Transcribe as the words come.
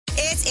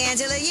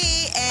Angela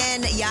Yee,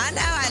 and y'all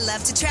know I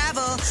love to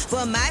travel.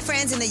 Well, my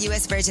friends in the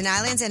U.S. Virgin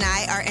Islands and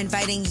I are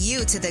inviting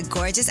you to the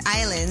gorgeous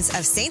islands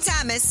of St.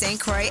 Thomas, St.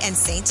 Croix, and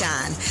St.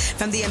 John.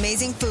 From the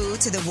amazing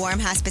food to the warm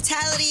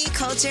hospitality,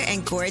 culture,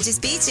 and gorgeous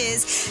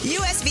beaches,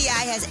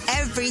 USVI has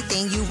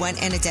everything you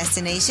want in a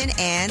destination,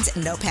 and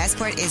no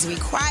passport is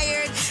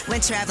required when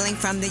traveling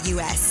from the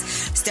U.S.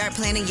 Start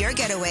planning your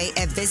getaway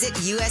at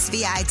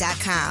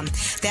visitusvi.com.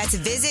 That's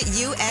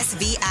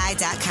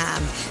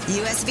visitusvi.com.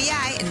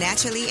 USVI,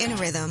 naturally in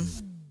rhythm.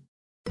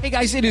 Hey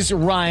guys, it is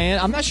Ryan.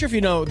 I'm not sure if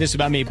you know this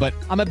about me, but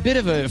I'm a bit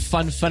of a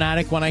fun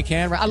fanatic when I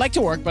can. I like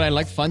to work, but I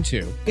like fun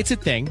too. It's a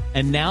thing.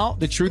 And now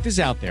the truth is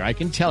out there. I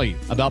can tell you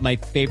about my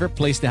favorite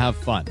place to have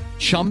fun.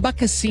 Chumba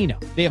Casino.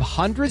 They have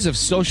hundreds of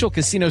social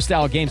casino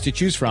style games to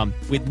choose from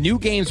with new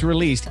games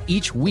released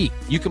each week.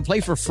 You can play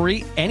for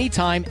free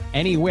anytime,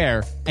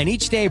 anywhere. And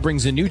each day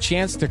brings a new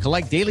chance to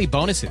collect daily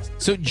bonuses.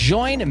 So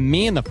join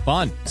me in the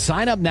fun.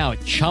 Sign up now at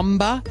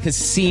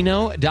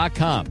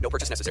ChumbaCasino.com. No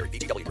purchase necessary.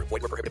 VGW. Void where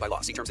prohibited by law.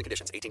 See terms and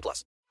conditions.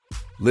 18+.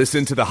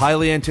 Listen to the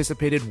highly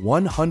anticipated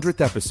 100th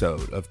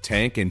episode of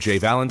Tank and Jay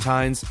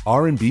Valentine's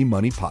R&B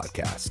Money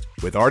Podcast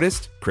with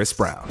artist Chris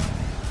Brown.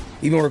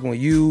 Even working with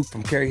you,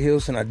 from Carrie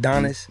Hilson,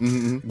 Adonis.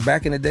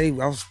 Back in the day,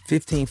 I was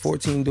 15,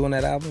 14 doing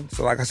that album.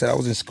 So like I said, I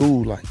was in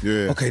school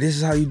okay, this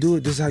is how you do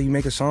it. This is how you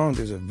make a song.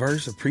 There's a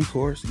verse, a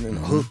pre-chorus, and then a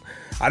hook.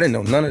 I didn't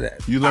know none of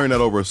that. You learned that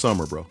over a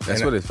summer, bro.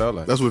 That's what it felt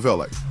like. That's what it felt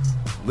like.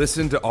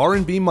 Listen to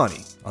R&B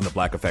Money on the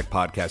Black Effect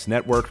Podcast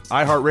Network,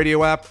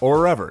 iHeartRadio app, or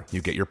wherever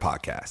you get your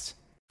podcasts.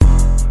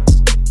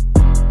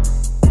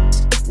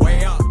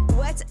 Way up.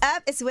 What's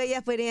up? It's Way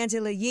Up with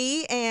Angela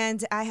Yee,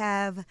 and I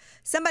have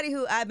somebody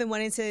who I've been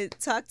wanting to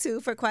talk to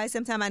for quite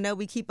some time. I know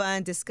we keep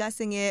on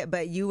discussing it,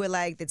 but you were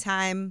like, the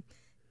time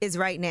is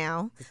right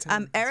now.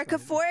 Erica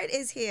Ford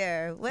is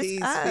here.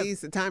 What's up?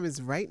 The time is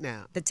right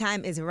now. The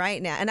time is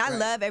right now. And I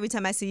love every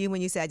time I see you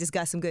when you say, I just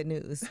got some good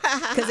news.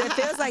 Because it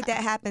feels like that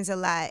happens a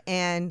lot.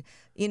 And,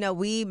 you know,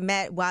 we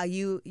met while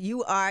you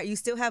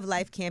still have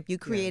Life Camp. You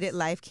created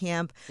Life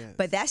Camp. Yes.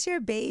 But that's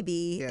your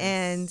baby. Yes.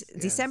 And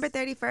December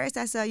 31st,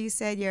 I saw you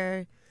said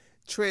you're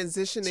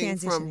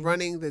transitioning from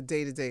running the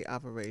day-to-day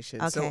operation.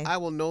 Okay. So I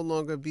will no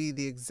longer be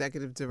the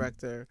executive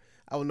director.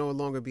 I will no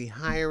longer be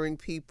hiring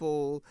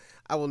people.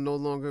 I will no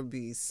longer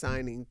be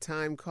signing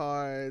time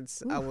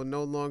cards. Ooh. I will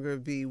no longer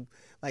be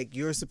like,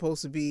 you're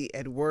supposed to be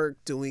at work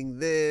doing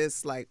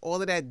this, like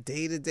all of that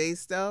day-to-day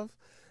stuff.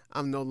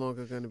 I'm no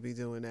longer going to be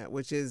doing that,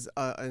 which is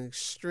an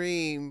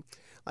extreme,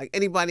 like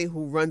anybody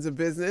who runs a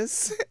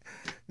business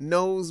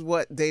knows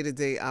what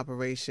day-to-day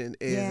operation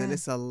is. Yeah. And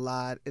it's a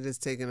lot. It has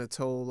taken a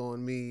toll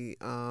on me.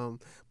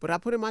 But I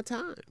put in my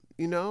time.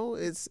 You know,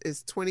 it's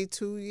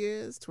 22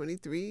 years,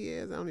 23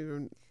 years. I don't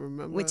even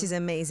remember. Which is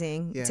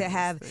amazing to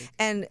have.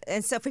 And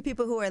so for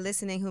people who are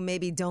listening who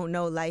maybe don't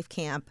know Life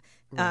Camp,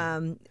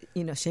 you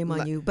know, shame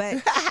on you.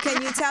 But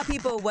can you tell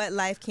people what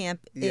Life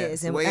Camp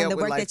is and the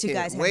work that you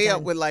guys have done?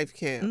 Up with Life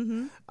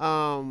Camp.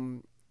 Mm-hmm.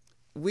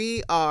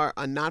 We are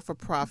a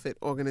not-for-profit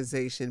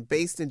organization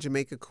based in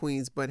Jamaica,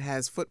 Queens, but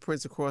has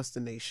footprints across the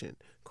nation,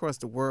 across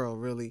the world,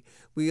 really.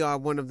 We are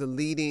one of the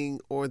leading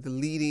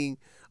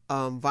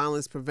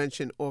violence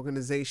prevention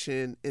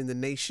organization in the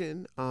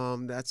nation.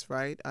 That's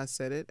right. I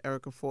said it.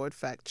 Erica Ford,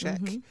 fact check.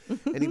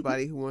 Mm-hmm.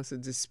 Anybody who wants to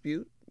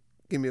dispute,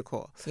 give me a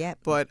call. Yep.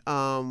 But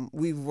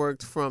we've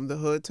worked from the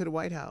hood to the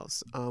White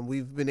House.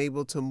 We've been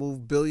able to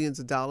move billions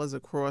of dollars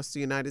across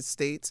the United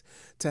States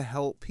to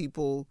help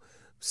people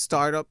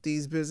start up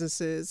these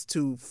businesses,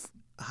 to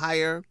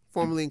hire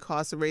formerly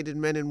incarcerated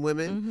men and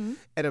women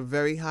at a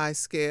very high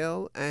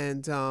scale,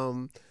 and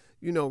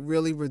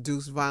really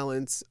reduce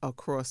violence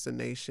across the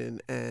nation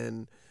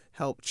and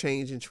help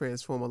change and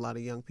transform a lot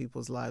of young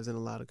people's lives in a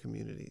lot of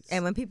communities.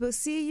 And when people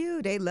see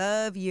you, they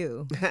love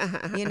you,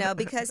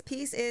 because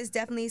peace is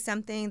definitely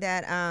something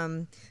that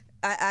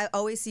I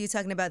always see you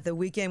talking about the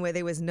weekend where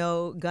there was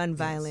no gun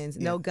violence,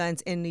 no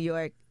guns in New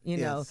York,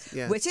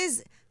 which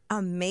is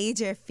a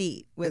major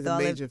feat.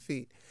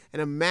 Feat. And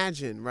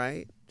imagine,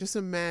 right? Just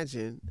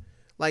imagine,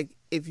 like,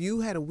 if you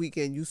had a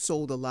weekend, you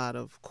sold a lot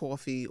of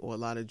coffee or a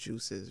lot of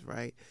juices,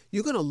 right?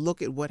 You're going to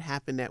look at what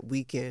happened that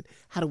weekend.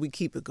 How do we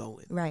keep it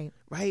going? Right.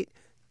 Right?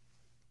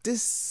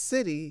 This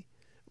city,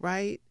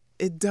 right,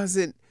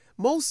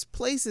 most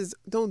places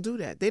don't do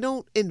that. They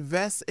don't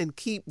invest and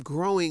keep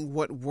growing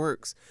what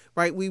works,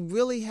 right? We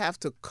really have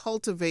to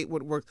cultivate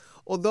what works.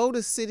 Although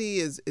the city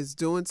is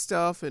doing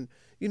stuff and,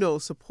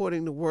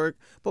 supporting the work,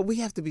 but we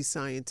have to be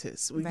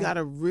scientists. We got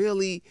to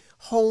really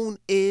hone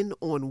in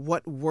on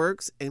what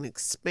works and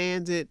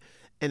expand it.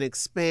 And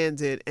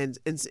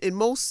in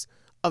most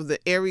of the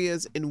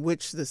areas in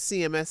which the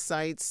CMS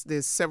sites,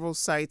 there's several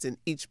sites in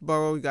each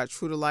borough. We got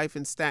True to Life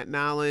in Staten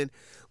Island.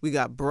 We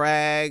got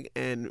Bragg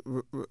and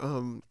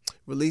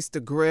Release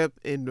the Grip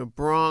in the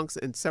Bronx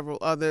and several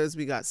others.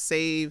 We got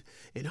Save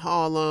in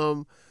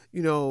Harlem.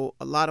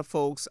 A lot of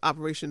folks,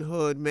 Operation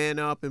Hood, Man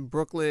Up in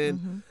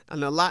Brooklyn,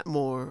 and a lot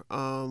more.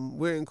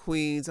 We're in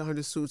Queens.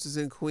 100 Suits is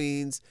in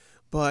Queens.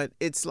 but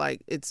it's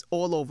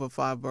all over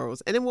 5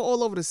 boroughs. And then we're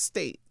all over the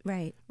state.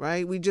 Right.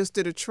 Right? We just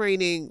did a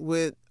training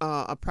with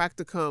a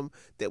practicum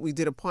that we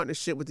did a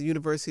partnership with the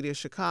University of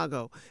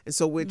Chicago. And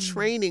so we're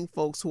training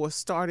folks who are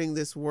starting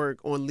this work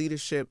on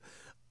leadership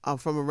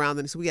from around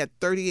the. So we had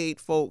 38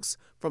 folks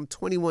from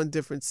 21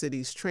 different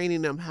cities,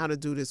 training them how to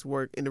do this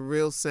work in the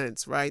real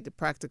sense, right? The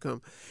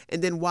practicum.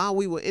 And then while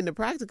we were in the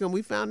practicum,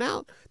 we found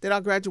out that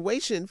our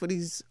graduation for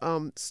these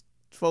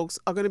folks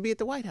are going to be at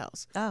the White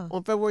House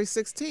on February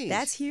 16th.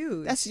 That's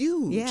huge. That's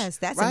huge. Yes,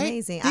 that's right?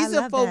 amazing. These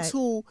I are folks that.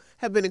 who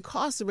have been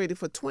incarcerated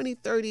for 20,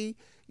 30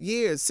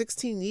 years,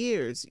 16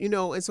 years,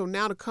 and so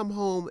now to come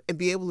home and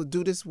be able to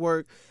do this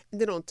work,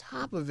 and then on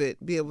top of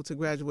it, be able to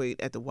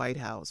graduate at the White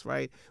House,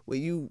 right?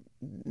 Where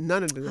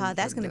none of them.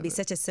 That's going to be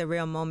such a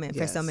surreal moment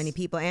for so many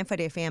people and for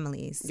their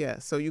families. Yeah,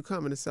 so you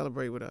coming to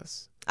celebrate with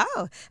us.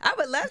 Oh, I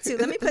would love to.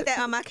 Let me put that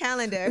on my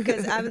calendar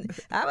because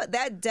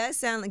that does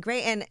sound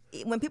great. And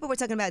when people were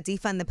talking about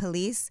defund the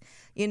police,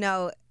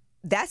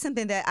 that's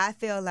something that I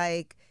feel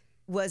like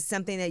was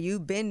something that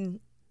you've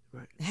been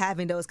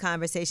having those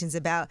conversations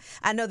about.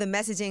 I know the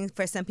messaging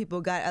for some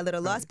people got a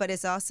little lost, but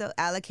it's also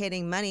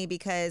allocating money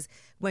because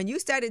when you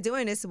started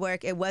doing this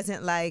work, it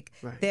wasn't like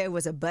there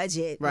was a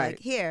budget. Right. Like,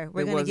 here,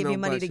 we're going to give you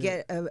money to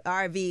get an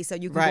RV so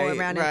you can go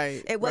around.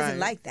 It wasn't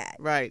like that.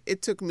 Right.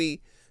 It took me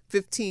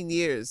 15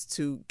 years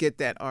to get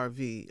that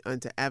RV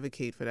and to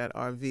advocate for that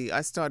RV.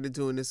 I started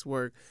doing this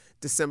work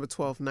December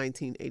 12th,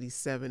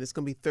 1987. It's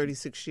going to be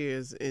 36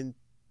 years in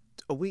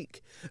a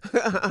week.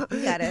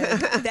 That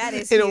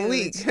is in huge. A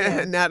week.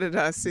 Yeah. Now that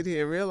I sit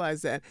here and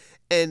realize that.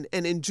 And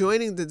in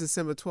joining the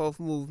December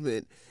 12th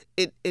movement,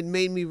 it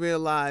made me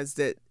realize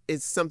that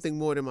it's something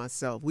more than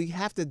myself. We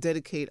have to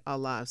dedicate our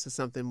lives to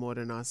something more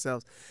than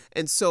ourselves.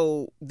 And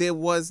so there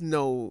was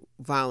no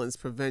violence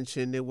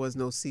prevention. There was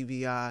no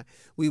CVI.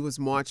 We was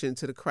marching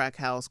to the crack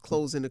house,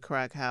 closing the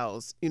crack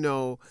house,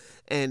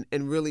 and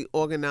really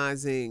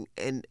organizing.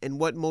 And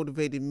what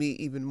motivated me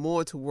even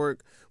more to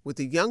work with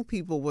the young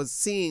people was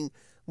seeing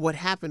what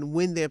happened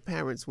when their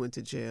parents went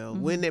to jail,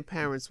 when their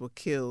parents were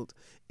killed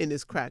in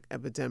this crack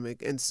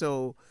epidemic. And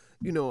so,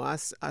 I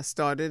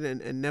started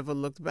and never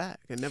looked back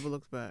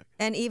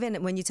And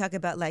even when you talk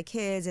about like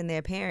kids and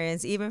their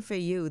parents, even for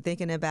you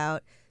thinking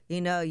about,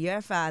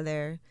 your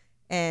father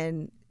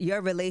and your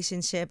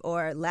relationship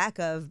or lack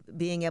of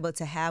being able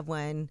to have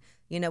one,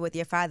 with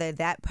your father,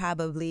 that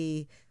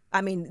probably,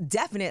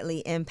 definitely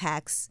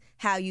impacts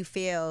how you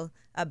feel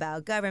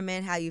about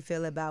government, how you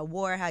feel about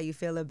war, how you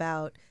feel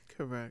about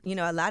correct.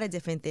 A lot of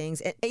different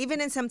things, even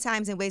in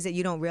sometimes in ways that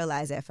you don't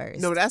realize at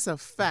first. No, that's a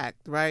fact,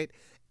 right?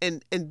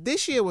 And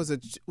this year was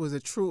a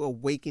true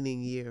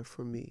awakening year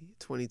for me,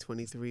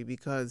 2023,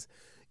 because,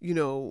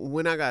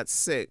 when I got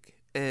sick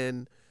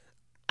and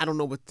I don't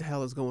know what the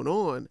hell is going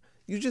on,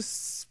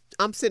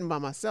 I'm sitting by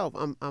myself.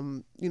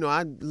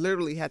 I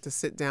literally had to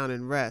sit down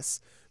and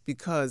rest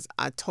because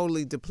I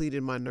totally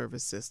depleted my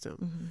nervous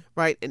system,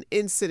 right? And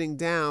in sitting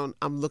down,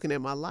 I'm looking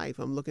at my life.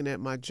 I'm looking at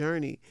my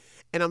journey.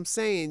 And I'm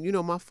saying,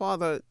 my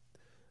father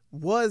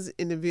was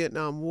in the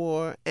Vietnam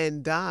War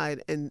and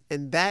died, and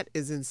that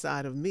is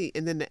inside of me.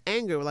 And then the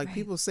anger, like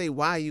people say,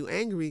 why are you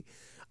angry?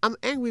 I'm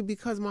angry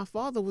because my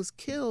father was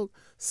killed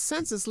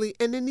senselessly,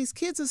 and then these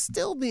kids are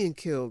still being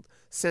killed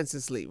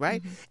senselessly,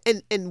 right?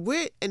 And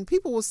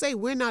people will say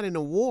we're not in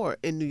a war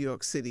in New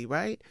York City,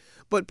 right?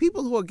 But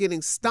people who are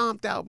getting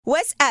stomped out.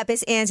 What's up?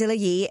 It's Angela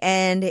Yee.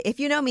 And if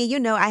you know me, you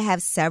know I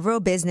have several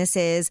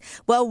businesses.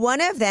 Well, one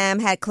of them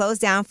had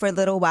closed down for a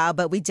little while,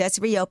 but we just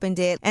reopened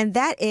it. And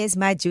that is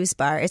my juice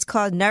bar. It's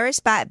called Nourish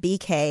Spot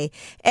BK.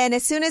 And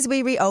as soon as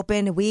we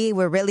reopened, we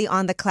were really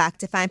on the clock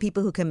to find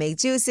people who can make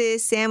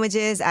juices,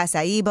 sandwiches,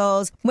 acai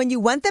bowls. When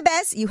you want the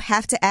best, you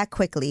have to act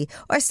quickly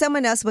or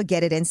someone else will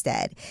get it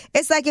instead.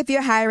 It's like if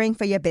you're hiring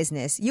for your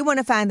business, you want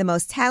to find the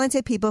most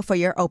talented people for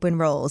your open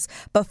roles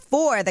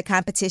before the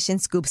competition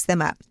scoops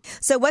them up.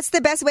 So what's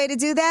the best way to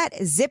do that?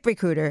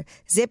 ZipRecruiter.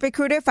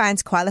 ZipRecruiter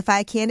finds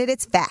qualified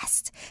candidates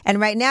fast. And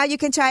right now you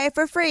can try it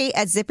for free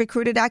at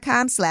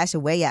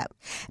ZipRecruiter.com/wayup.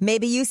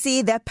 Maybe you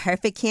see the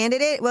perfect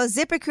candidate? Well,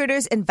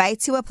 ZipRecruiter's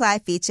Invite to Apply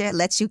feature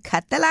lets you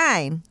cut the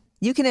line.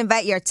 You can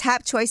invite your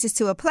top choices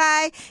to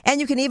apply, and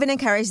you can even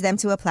encourage them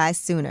to apply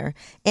sooner.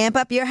 Amp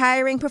up your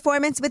hiring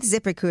performance with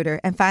ZipRecruiter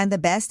and find the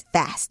best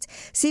fast.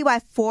 See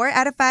why 4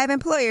 out of 5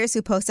 employers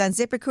who post on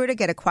ZipRecruiter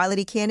get a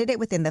quality candidate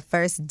within the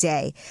first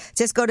day.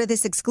 Just go to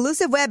this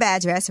exclusive web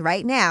address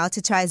right now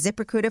to try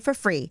ZipRecruiter for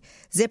free.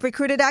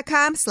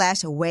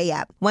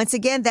 ZipRecruiter.com/wayup. Once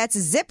again, that's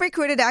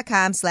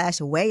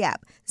ZipRecruiter.com/wayup.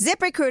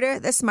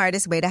 ZipRecruiter, the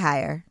smartest way to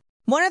hire.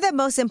 One of the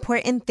most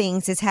important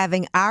things is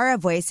having our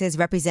voices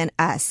represent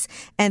us.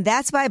 And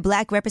that's why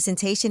Black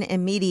representation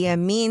in media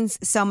means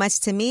so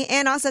much to me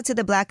and also to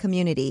the Black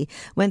community.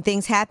 When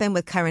things happen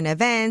with current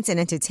events and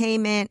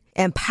entertainment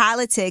and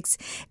politics,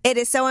 it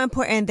is so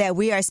important that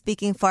we are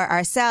speaking for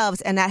ourselves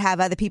and not have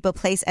other people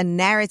place a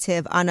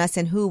narrative on us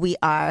and who we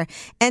are,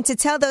 and to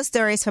tell those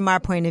stories from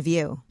our point of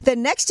view. The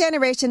next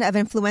generation of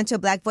influential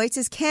Black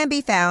voices can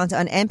be found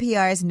on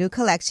NPR's new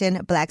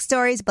collection, Black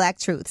Stories, Black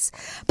Truths.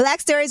 Black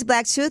Stories,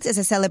 Black Truths is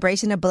a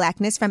celebration of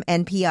Blackness from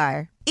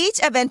NPR. Each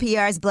of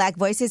NPR's Black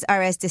voices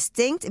are as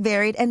distinct,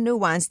 varied, and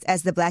nuanced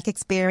as the Black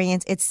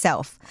experience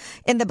itself.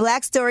 In the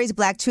Black Stories,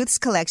 Black Truths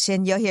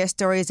collection, you'll hear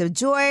stories of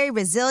joy,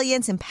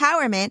 resilience,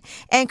 empowerment,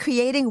 and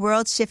creating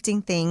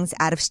world-shifting things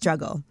out of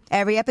struggle.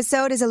 Every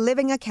episode is a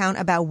living account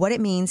about what it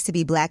means to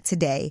be Black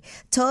today,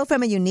 told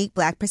from a unique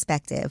Black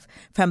perspective.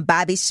 From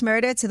Bobby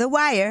Shmurda to The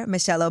Wire,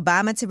 Michelle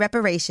Obama to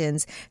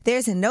reparations,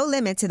 there's no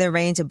limit to the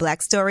range of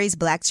Black stories,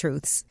 Black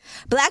truths.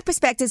 Black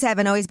perspectives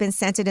haven't always been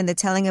centered in the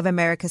telling of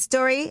America's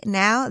story.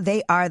 Now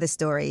they are the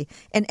story.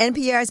 In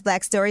NPR's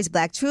Black Stories,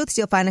 Black Truths,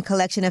 you'll find a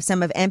collection of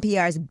some of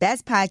NPR's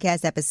best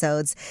podcast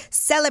episodes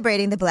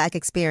celebrating the Black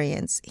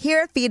experience.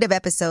 Hear a feed of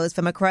episodes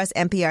from across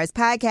NPR's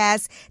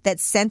podcasts that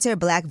center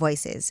Black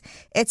voices.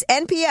 It's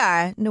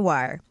NPR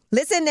Noir.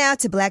 Listen now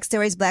to Black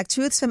Stories, Black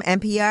Truths from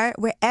NPR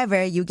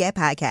wherever you get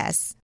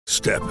podcasts.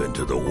 Step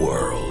into the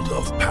world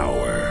of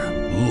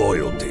power,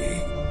 loyalty,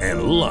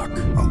 and luck.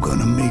 I'm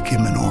gonna make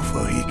him an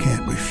offer he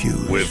can't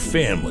refuse. With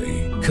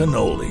family,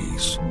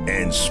 cannolis,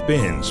 and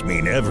spins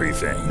mean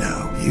everything.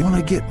 Now, you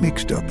wanna get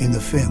mixed up in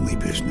the family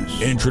business.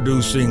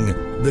 Introducing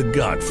The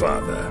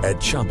Godfather at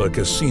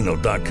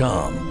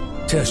ChumbaCasino.com.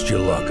 Test your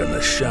luck in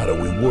the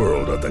shadowy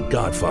world of The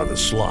Godfather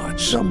slot.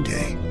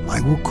 Someday,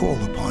 I will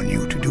call upon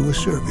you to do a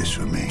service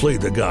for me. Play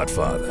The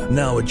Godfather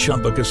now at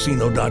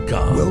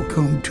ChumbaCasino.com.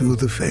 Welcome to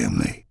the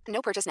family.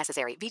 No purchase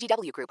necessary.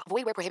 VGW Group.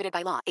 Void where prohibited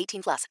by law.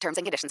 18 plus. Terms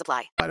and conditions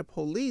apply. By the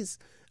police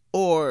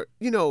or,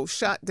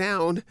 shot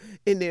down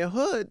in their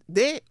hood,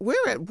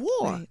 we're at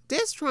war. Right. They're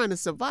trying to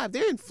survive.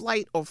 They're in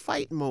flight or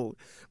fight mode,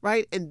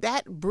 right? And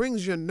that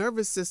brings your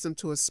nervous system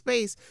to a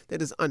space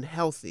that is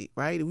unhealthy,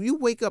 right? If you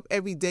wake up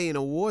every day in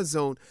a war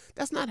zone,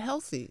 that's not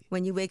healthy.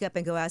 When you wake up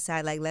and go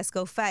outside, like, let's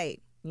go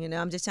fight.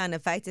 I'm just trying to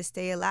fight to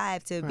stay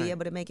alive, to be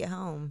able to make it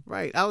home.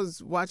 Right. I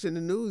was watching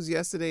the news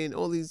yesterday, and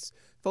all these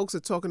folks are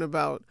talking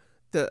about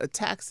the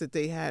attacks that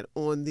they had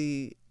on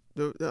the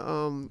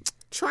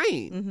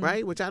train,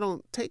 right? Which I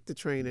don't take the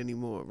train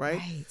anymore, right?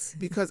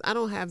 Because I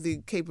don't have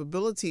the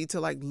capability to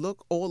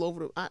look all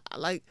over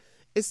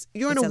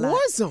you're in a war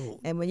zone.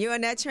 And when you're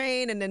on that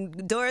train and then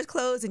the doors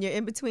closed and you're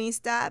in between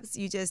stops,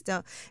 you just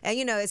don't. And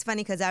it's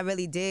funny because I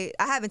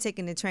haven't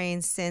taken the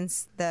train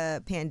since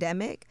the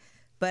pandemic,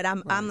 but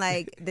I'm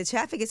like, the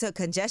traffic is so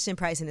congestion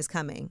pricing is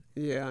coming.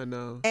 Yeah, I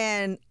know.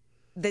 And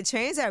the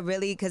trains are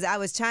really, because I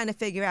was trying to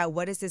figure out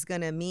what is this going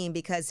to mean,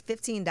 because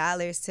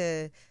 $15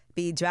 to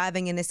be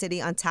driving in the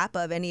city on top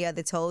of any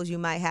other tolls you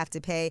might have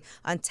to pay,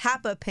 on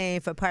top of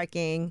paying for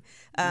parking.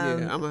 Yeah, I'm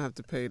going to have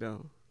to pay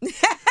though.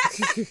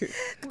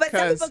 But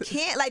some people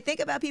can't. Think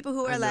about people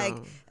who are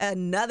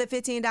another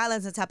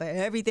 $15 on top of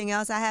everything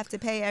else I have to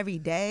pay every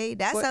day.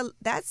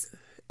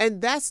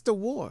 And that's the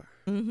war,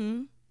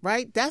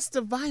 right? That's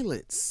the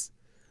violence.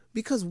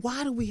 Because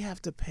why do we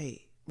have to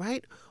pay?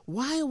 Right?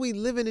 Why are we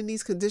living in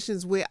these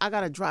conditions where I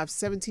got to drive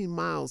 17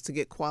 miles to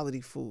get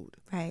quality food?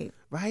 Right.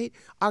 Right?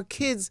 Our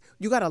kids,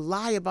 you got to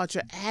lie about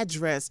your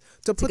address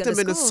to put them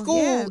in a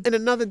school in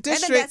another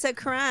district. And then that's a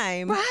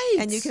crime. Right.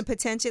 And you can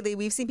potentially,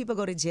 we've seen people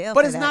go to jail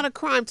But for it's not a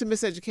crime to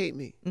miseducate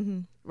me.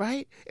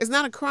 Right? It's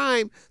not a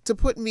crime to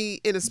put me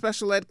in a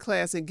special ed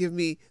class and give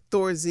me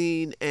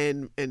Thorazine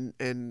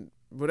and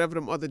whatever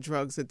them other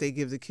drugs that they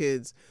give the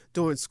kids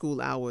during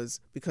school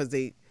hours because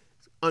they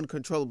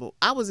uncontrollable.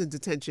 I was in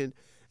detention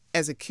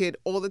as a kid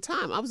all the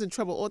time. I was in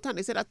trouble all the time.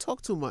 They said I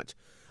talk too much.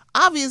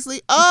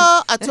 Obviously,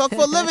 I talk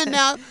for a living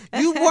now.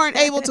 You weren't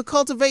able to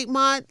cultivate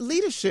my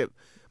leadership,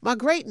 my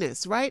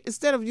greatness, right?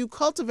 Instead of you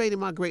cultivating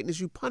my greatness,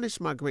 you punished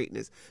my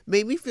greatness.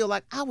 Made me feel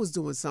like I was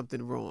doing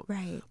something wrong.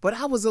 Right. But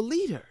I was a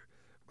leader,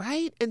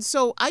 right? And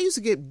so I used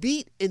to get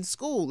beat in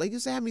school. They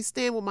used to have me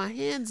stand with my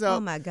hands up.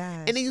 Oh, my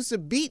gosh. And they used to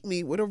beat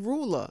me with a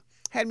ruler.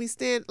 Had me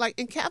stand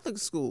in Catholic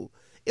school.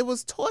 It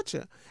was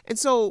torture. And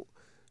so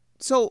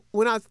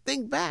when I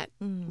think back,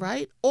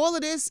 right, all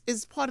of this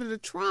is part of the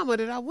trauma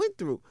that I went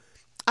through.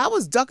 I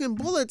was ducking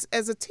bullets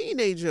as a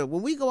teenager.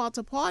 When we go out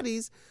to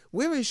parties,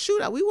 we're in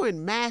shootout. We were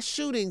in mass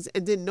shootings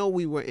and didn't know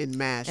we were in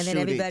mass shootings. And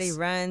then everybody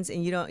runs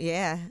and you don't,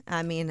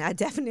 I mean, I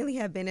definitely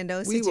have been in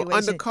those situations. We were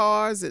under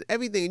cars and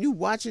everything, and you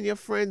watching your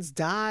friends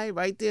die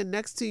right there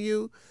next to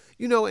you,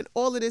 and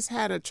all of this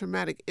had a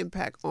traumatic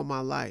impact on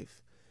my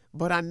life.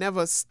 But I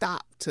never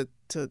stopped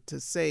to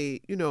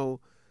say,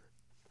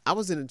 I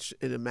was in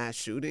a mass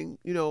shooting.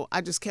 I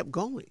just kept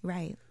going.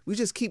 Right. We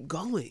just keep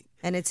going.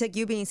 And it took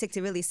you being sick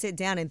to really sit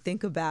down and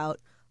think about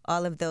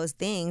all of those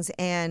things.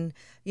 And,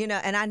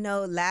 and I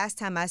know last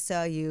time I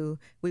saw you,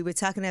 we were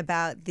talking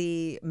about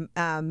the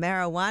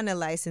marijuana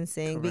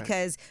licensing. Correct.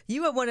 Because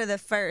you were one of the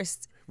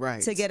first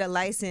to get a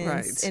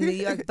license in New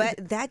York.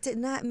 But that did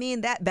not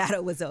mean that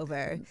battle was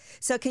over.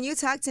 So can you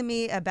talk to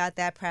me about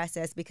that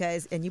process?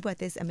 And you bought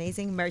this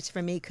amazing merch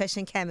for me, Kush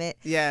and Kemet.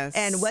 Yes.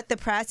 And what the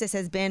process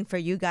has been for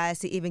you guys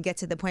to even get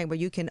to the point where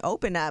you can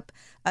open up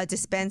a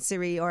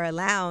dispensary or a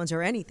lounge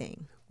or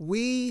anything.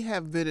 We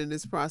have been in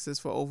this process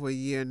for over a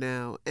year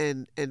now,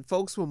 and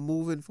folks were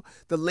moving.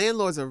 The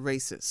landlords are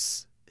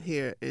racist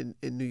here in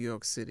New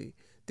York City.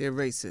 they're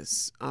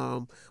racist.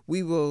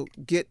 We will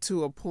get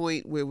to a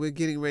point where we're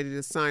getting ready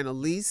to sign a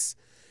lease,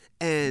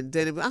 and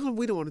then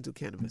we don't want to do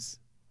cannabis.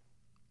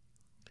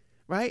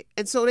 Right?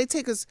 And so they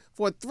take us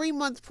for a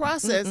 3-month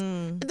process,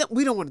 and then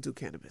we don't want to do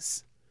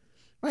cannabis.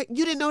 Right?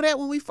 You didn't know that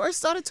when we first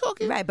started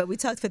talking? Right, but we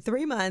talked for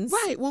 3 months.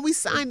 Right. When we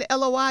signed the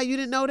LOI, you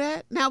didn't know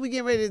that? Now we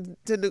get ready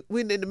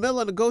we're in the middle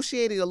of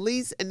negotiating a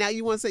lease, and now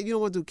you want to say you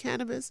don't want to do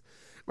cannabis?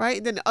 Right?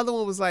 And then the other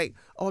one was like,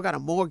 oh, I got a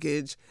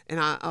mortgage,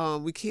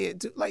 and we can't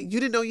do, like,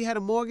 you didn't know you had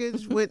a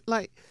mortgage? with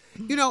like,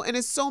 you know, and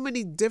it's so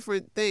many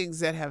different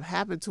things that have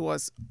happened to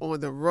us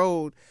on the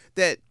road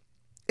that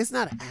it's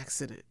not an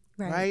accident.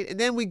 Right? And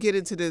then we get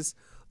into this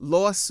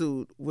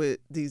lawsuit with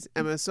these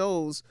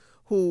MSOs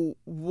who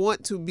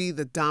want to be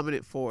the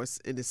dominant force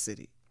in the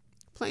city.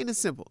 Plain and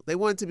simple. They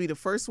wanted to be the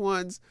first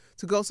ones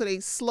to go, so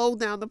they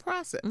slowed down the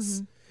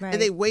process. Right.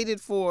 And they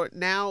waited for,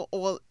 now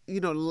all,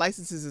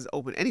 licenses is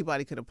open.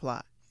 Anybody could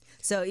apply.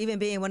 So even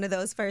being one of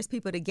those first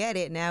people to get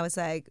it, now it's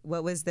like,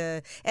 and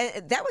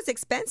that was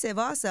expensive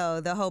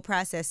also, the whole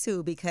process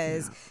too,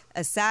 because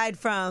aside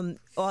from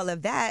all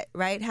of that,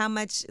 right, how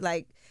much,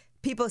 like,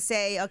 people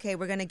say, okay,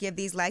 we're going to give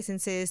these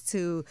licenses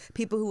to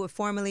people who were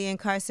formerly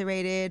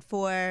incarcerated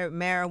for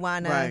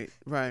marijuana.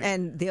 Right.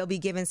 And they'll be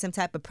given some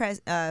type of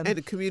and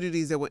the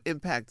communities that were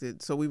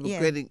impacted. So we were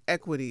getting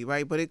equity,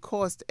 right? But it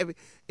cost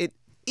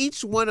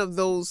each one of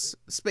those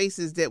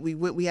spaces that we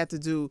went, we had to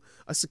do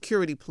a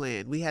security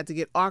plan. We had to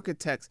get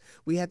architects.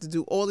 We had to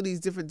do all of these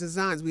different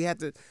designs. We had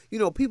to,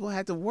 people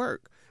had to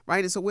work,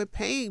 right? And so we're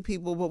paying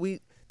people, but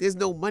there's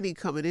no money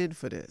coming in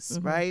for this,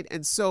 right?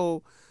 And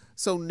so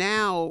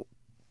now,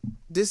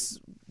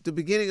 the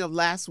beginning of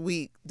last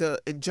week,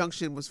 the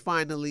injunction was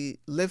finally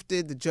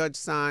lifted. The judge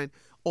signed.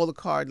 All the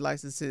card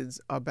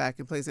licenses are back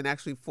in place. And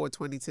actually,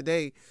 420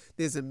 today,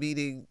 there's a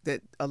meeting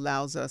that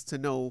allows us to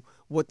know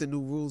what the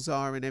new rules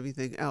are and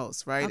everything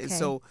else, right? Okay. And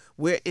so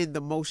we're in the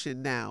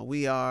motion now.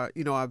 We are,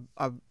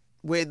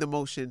 we're in the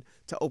motion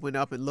to open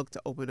up and look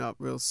to open up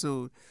real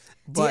soon.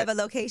 Do you have a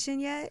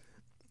location yet?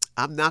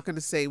 I'm not going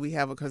to say we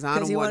have it because I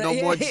don't want no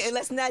more.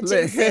 Let's not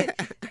jinx it.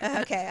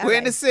 Okay, we're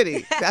in the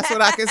city. That's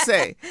what I can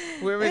say.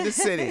 We're in the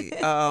city,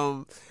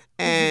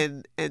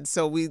 and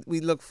so we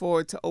look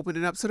forward to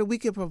opening up so that we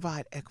can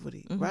provide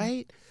equity,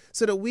 right?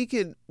 So that we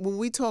can, when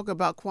we talk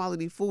about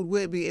quality food,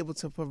 we'll be able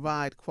to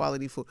provide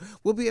quality food.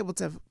 We'll be able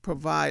to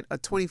provide a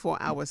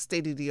 24-hour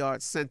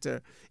state-of-the-art center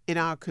in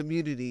our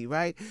community,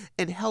 right?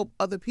 And help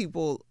other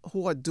people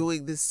who are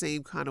doing this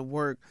same kind of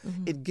work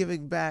in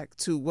giving back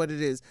to what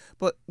it is.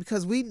 But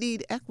because we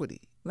need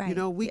equity. Right.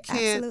 We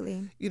can't,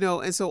 absolutely.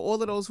 And so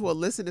all of those who are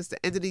listening, it's the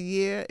end of the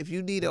year. If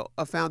you need a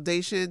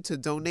foundation to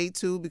donate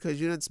to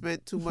because you done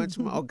spent too much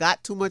or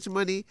got too much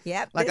money.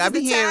 Yep. Like I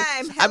be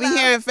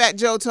hearing Fat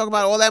Joe talk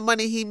about all that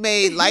money he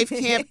made.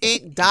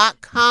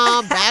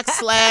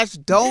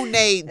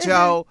 LifeCampInc.com/donate,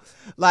 Joe.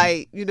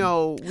 Like, we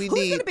need. Who's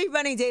going to be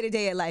running day to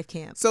day at Life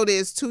Camp? So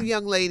there's 2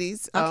 young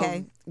ladies.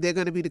 Okay. They're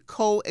going to be the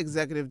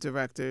co-executive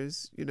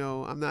directors.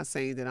 I'm not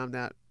saying that I'm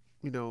not,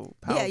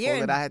 powerful,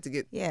 that I had to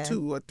get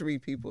 2 or 3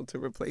 people to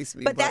replace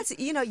me. But that's,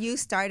 you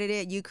started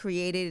it, you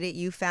created it,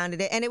 you founded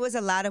it, and it was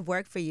a lot of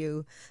work for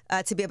you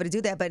to be able to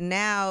do that. But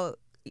now,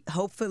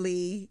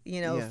 hopefully,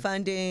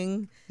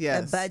 funding,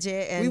 a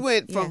budget. And, we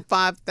went from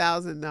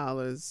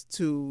 $5,000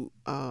 to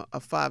a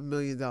 $5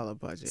 million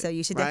budget. So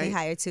you should definitely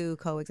hire 2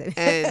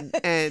 co-executives.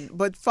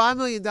 But $5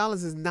 million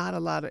is not a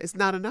lot. It's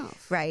not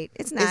enough. Right.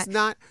 It's not. It's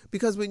not,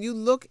 because when you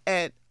look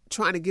at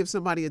trying to give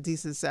somebody a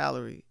decent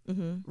salary,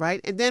 right?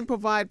 And then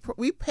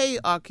we pay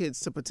our kids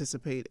to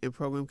participate in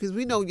programs because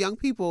we know young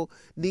people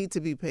need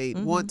to be paid,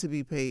 want to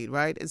be paid,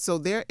 right? And so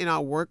they're in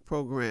our work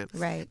program.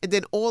 Right. And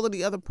then all of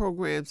the other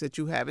programs that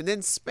you have. And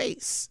then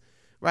space,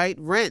 right?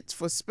 Rent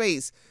for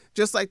space.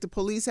 Just like the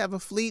police have a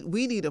fleet,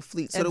 we need a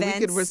fleet so that we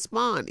can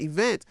respond.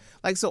 Events.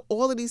 So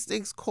all of these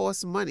things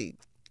cost money.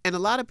 And a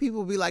lot of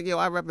people be like,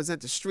 I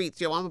represent the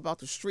streets. I'm about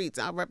the streets.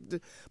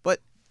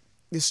 But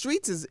the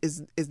streets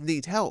is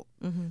need help.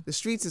 The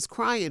streets is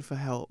crying for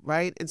help,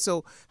 right? And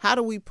so how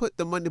do we put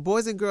the money? The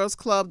Boys and Girls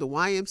Club, the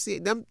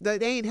YMCA,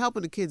 they ain't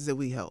helping the kids that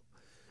we help,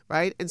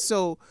 right? And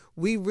so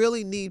we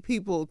really need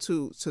people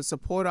to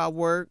support our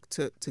work,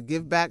 to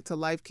give back to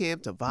Life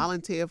Camp, to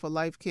volunteer for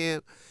Life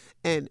Camp,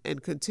 and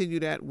continue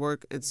that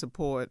work and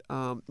support,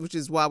 which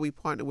is why we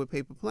partner with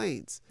Paper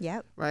Planes.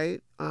 Yep.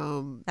 Right?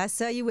 I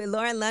saw you with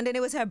Lauren London.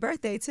 It was her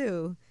birthday,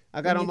 too.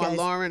 I got on my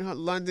Lauren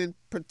London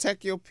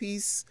Protect Your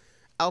Peace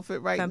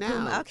outfit right now.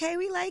 Puma. Okay,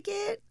 we like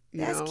it.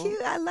 That's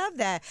cute. I love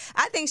that.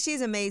 I think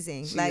she's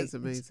amazing. She is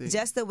amazing.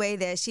 Just the way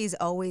that she's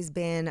always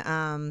been,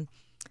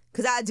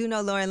 because I do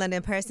know Lauren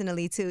London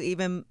personally too,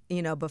 even,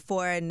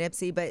 before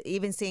Nipsey, but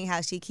even seeing how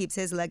she keeps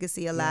his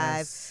legacy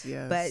alive.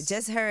 Yes. But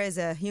just her as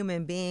a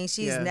human being,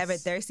 she's never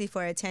thirsty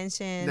for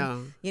attention.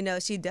 No.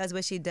 She does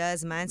what she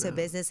does, minds her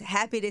business.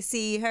 Happy to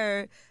see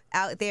her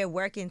out there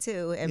working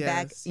too and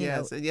back.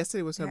 Yes, and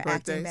yesterday was her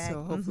birthday,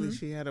 so hopefully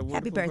she had a wonderful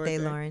Happy birthday,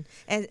 Lauren.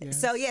 And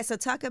so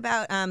talk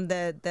about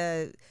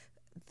the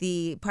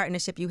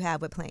partnership you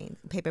have with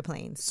Paper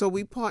Planes. So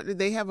we partnered.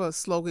 They have a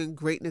slogan: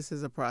 "Greatness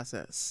is a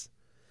process,"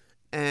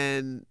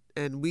 and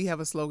we have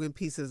a slogan,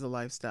 Peace is a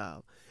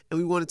Lifestyle. And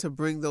we wanted to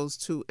bring those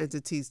two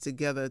entities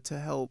together to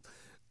help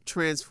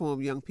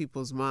transform young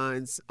people's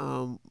minds.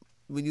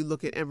 When you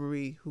look at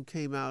Emory, who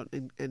came out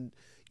and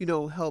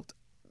helped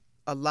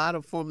a lot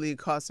of formerly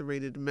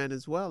incarcerated men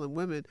as well, and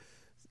women,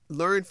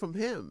 learn from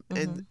him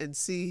and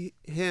see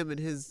him and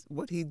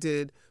what he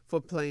did for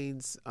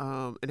Plains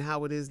and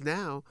how it is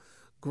now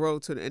grow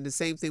to and the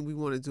same thing we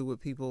want to do with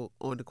people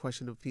on the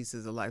question of peace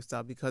as a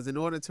lifestyle, because in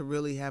order to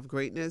really have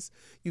greatness,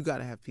 you got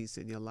to have peace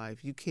in your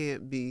life. You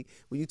can't be,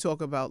 when you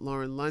talk about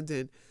Lauren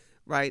London,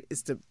 right,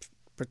 it's to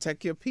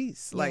protect your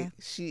peace. Like,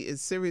 she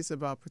is serious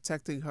about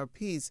protecting her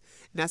peace,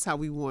 and that's how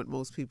we want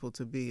most people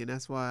to be, and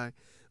that's why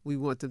we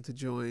want them to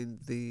join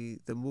the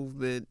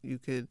movement.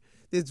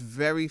 There's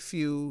very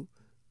few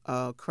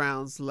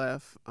crowns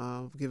left,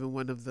 given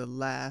one of the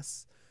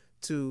last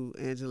to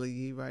Angela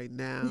Yee right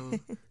now.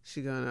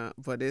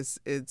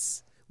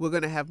 We're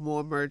gonna have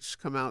more merch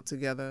come out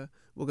together.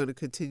 We're gonna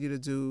continue to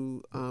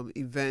do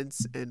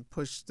events and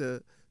push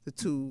the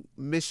two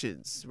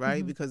missions,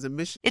 right? Because the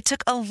mission. It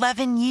took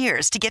 11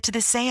 years to get to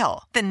this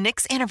sale. The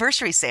Knix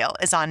Anniversary Sale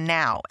is on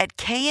now at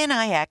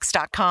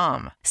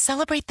knix.com.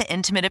 Celebrate the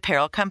intimate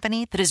apparel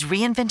company that has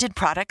reinvented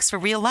products for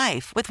real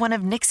life with one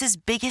of Knix's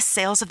biggest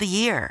sales of the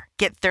year.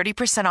 Get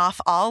 30% off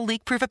all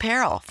leak-proof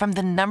apparel from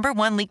the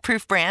 #1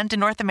 leak-proof brand in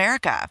North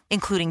America,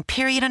 including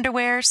period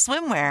underwear,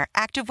 swimwear,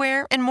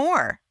 activewear, and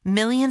more.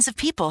 Millions of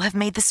people have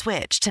made the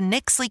switch to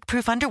Knix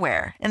leak-proof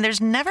underwear, and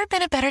there's never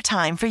been a better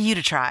time for you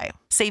to try.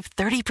 Save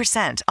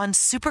 30% on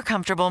super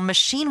comfortable,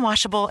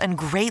 machine-washable, and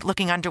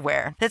great-looking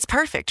underwear that's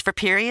perfect for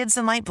periods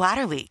and light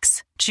bladder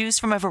leaks. Choose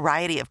from a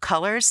variety of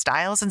colors,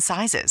 styles, and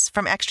sizes,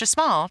 from extra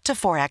small to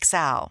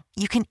 4XL.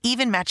 You can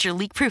even match your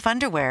leak-proof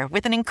underwear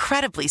with an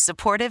incredibly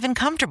supportive and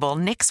comfortable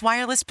Knix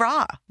wireless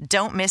bra.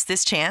 Don't miss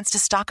this chance to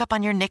stock up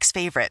on your Knix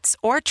favorites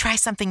or try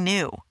something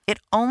new. It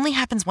only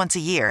happens once a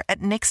year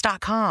at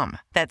Knix.com.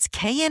 That's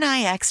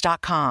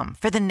knix.com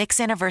for the Knix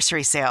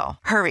Anniversary Sale.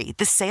 Hurry,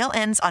 the sale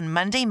ends on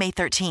Monday, May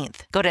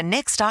 13th. Go to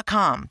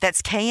Knix.com.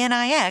 That's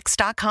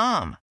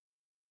knix.com.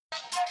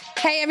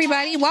 Hey,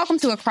 everybody. Welcome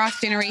to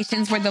Across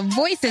Generations, where the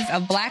voices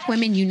of Black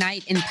women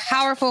unite in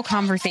powerful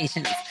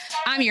conversations.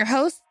 I'm your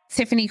host,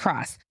 Tiffany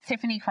Cross.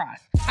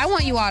 I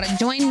want you all to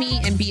join me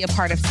and be a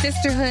part of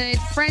sisterhood,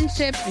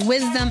 friendship,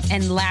 wisdom,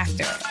 and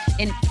laughter.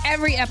 In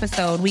every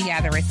episode, we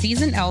gather a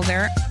seasoned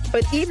elder.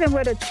 But even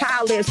with a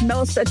child, there's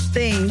no such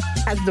thing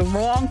as the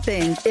wrong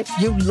thing if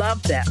you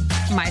love them.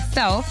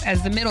 Myself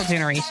as the middle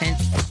generation.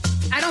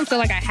 I don't feel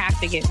like I have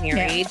to get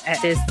married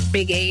at this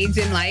big age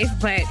in life,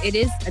 but it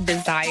is a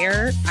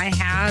desire I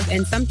have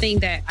and something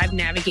that I've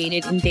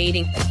navigated in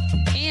dating.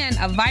 And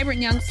a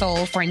vibrant young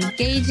soul for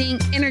engaging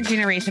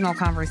intergenerational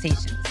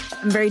conversations.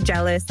 I'm very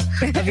jealous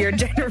of your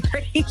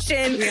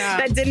generation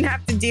that didn't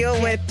have to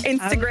deal with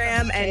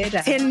Instagram and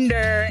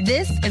Tinder.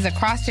 This is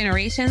Across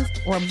Generations,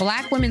 where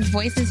Black women's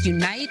voices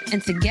unite,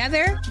 and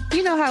together,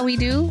 you know how we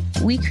do,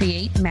 we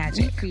create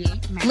magic.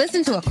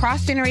 Listen to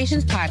Across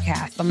Generations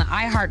podcast on the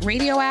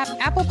iHeartRadio app,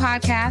 Apple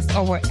Podcasts,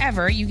 or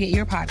wherever you get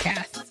your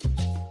podcasts.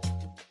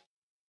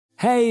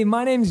 Hey,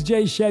 my name's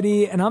Jay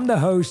Shetty, and I'm the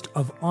host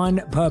of On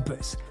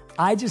Purpose.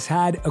 I just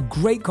had a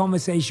great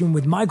conversation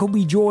with Michael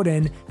B.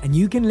 Jordan, and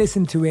you can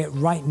listen to it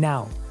right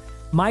now.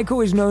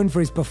 Michael is known for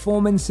his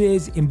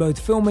performances in both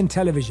film and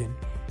television.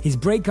 His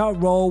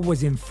breakout role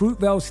was in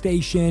Fruitvale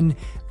Station,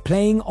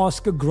 playing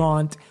Oscar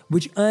Grant,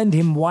 which earned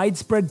him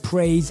widespread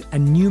praise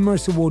and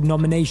numerous award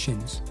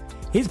nominations.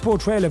 His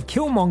portrayal of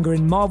Killmonger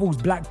in Marvel's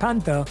Black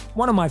Panther,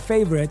 one of my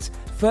favorites,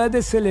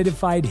 further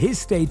solidified his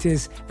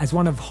status as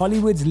one of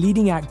Hollywood's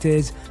leading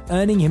actors,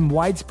 earning him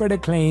widespread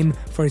acclaim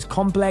for his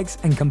complex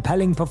and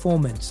compelling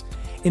performance.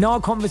 In our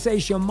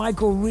conversation,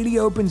 Michael really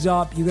opens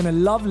up. You're going to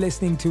love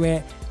listening to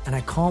it, and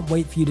I can't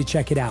wait for you to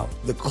check it out.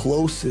 The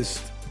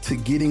closest to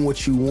getting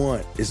what you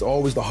want is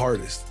always the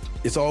hardest.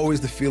 It's always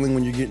the feeling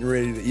when you're getting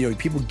ready to,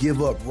 people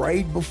give up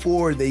right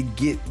before they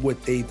get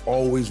what they've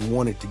always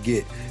wanted to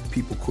get.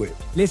 People quit.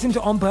 Listen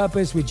to On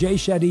Purpose with Jay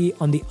Shetty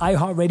on the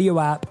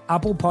iHeartRadio app,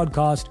 Apple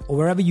Podcast, or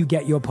wherever you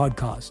get your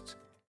podcasts.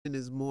 It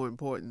is more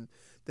important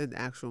than the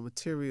actual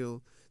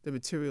material. The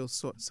material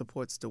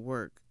supports the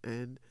work.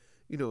 And,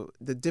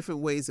 the different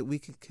ways that we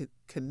can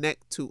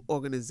connect to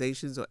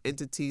organizations or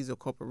entities or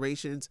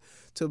corporations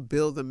to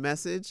build a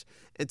message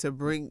and to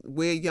bring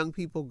where young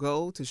people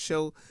go to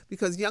show,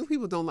 because young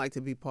people don't like to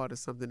be part of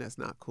something that's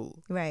not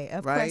cool. Right.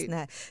 Of course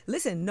not.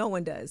 Listen, no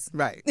one does.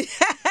 Right.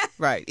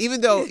 Right.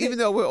 Even though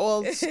we're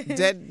all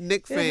dead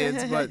Knicks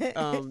fans, but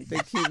they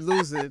keep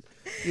losing,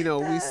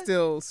 we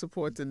still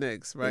support the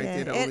Knicks, right?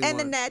 Yeah. And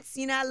the Nets.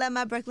 I love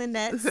my Brooklyn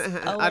Nets.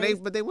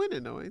 But they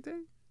winning though, ain't they?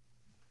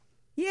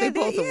 Yeah, they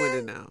both are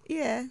winning now.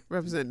 Yeah.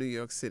 Represent New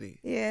York City.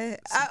 Yeah.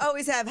 I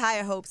always have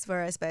higher hopes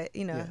for us, but,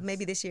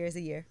 maybe this year is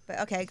a year. But,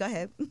 okay, go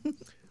ahead.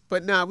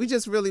 But we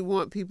just really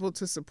want people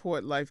to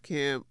support Life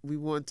Camp. We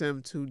want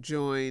them to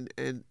join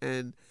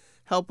and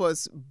help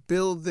us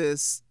build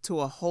this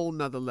to a whole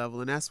nother level.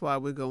 And that's why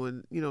we're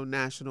going,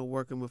 national,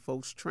 working with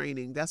folks,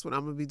 training. That's what I'm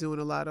going to be doing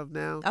a lot of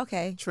now.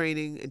 Okay.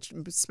 Training,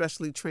 and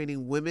especially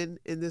training women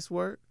in this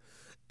work.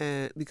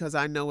 And because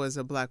I know as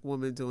a Black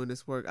woman doing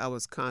this work, I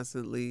was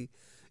constantly,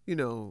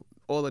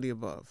 all of the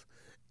above.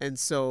 And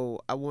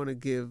so I want to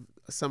give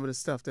some of the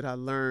stuff that I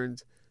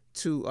learned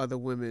to other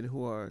women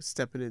who are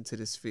stepping into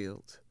this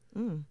field.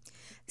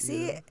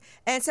 See,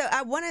 and so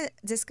I want to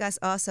discuss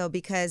also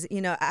because,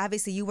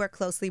 obviously you work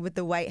closely with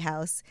the White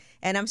House,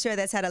 and I'm sure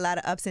that's had a lot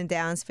of ups and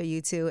downs for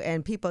you too.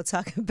 And people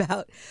talk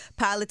about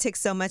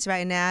politics so much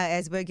right now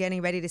as we're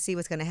getting ready to see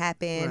what's going to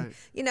happen.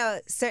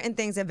 Right. Certain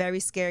things are very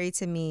scary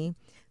to me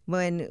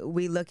when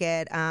we look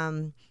at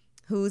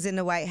who's in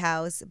the White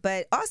House,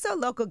 but also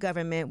local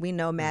government, we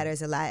know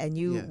matters a lot, and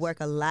you work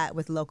a lot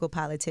with local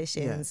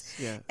politicians.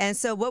 Yes. And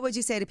so what would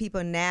you say to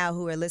people now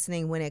who are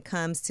listening when it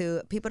comes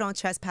to people don't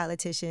trust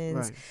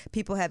politicians,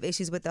 people have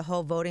issues with the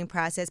whole voting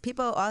process,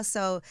 people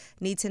also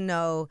need to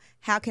know,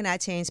 how can I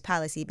change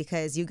policy?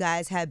 Because you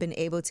guys have been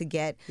able to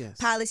get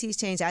policies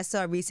changed. I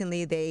saw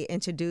recently they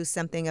introduced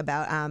something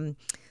about,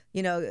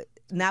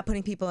 not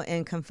putting people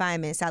in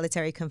confinement,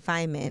 solitary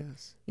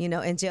confinement,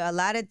 in jail. A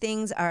lot of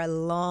things are a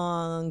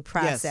long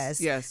process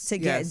to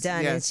get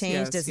done, and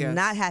change does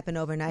not happen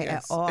overnight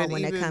at all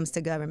when it comes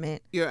to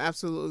government. You're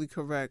absolutely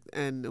correct.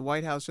 And the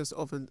White House just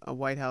opened a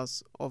White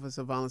House Office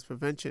of Violence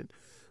Prevention,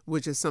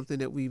 which is something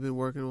that we've been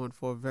working on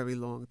for a very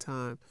long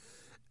time.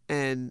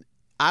 And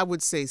I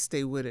would say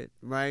stay with it,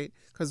 right?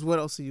 Because what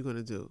else are you going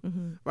to do,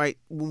 right?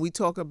 When we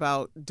talk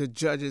about the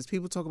judges,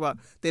 people talk about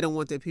they don't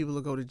want their people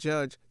to go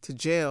to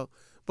jail,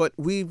 but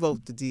we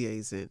vote the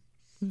DAs in,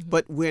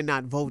 but we're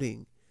not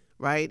voting,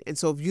 right? And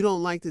so if you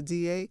don't like the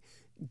DA,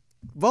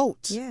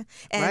 vote. And,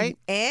 right?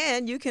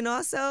 And you can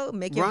also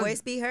make your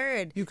voice be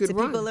heard to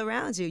people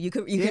around you. You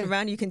can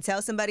run. You can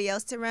tell somebody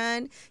else to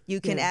run.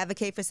 You can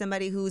advocate for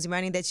somebody who's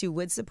running that you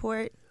would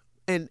support.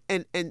 And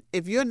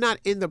if you're not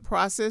in the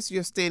process,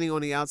 you're standing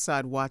on the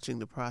outside watching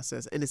the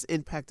process, and it's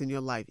impacting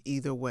your life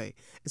either way.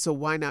 And so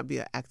why not be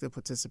an active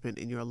participant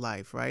in your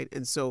life, right?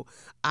 And so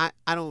I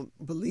don't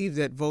believe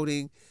that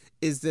voting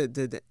is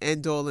the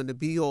end all and the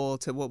be all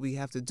to what we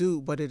have to do,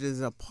 but it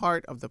is a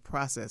part of the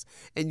process,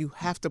 and you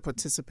have to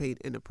participate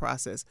in the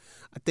process.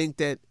 I think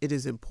that it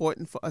is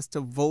important for us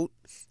to vote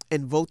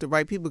and vote the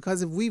right people,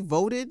 because if we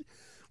voted,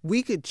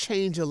 we could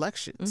change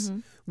elections.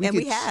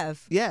 We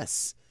have.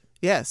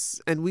 Yes,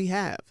 and we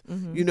have.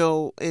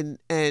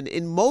 And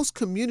in most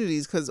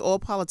communities, because all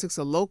politics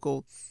are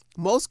local,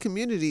 most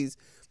communities,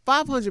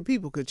 500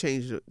 people could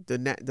change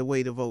the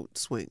way the vote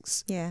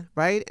swings.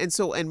 Right?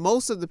 And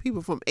most of the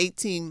people from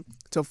 18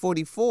 to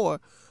 44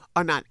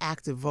 are not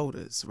active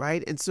voters,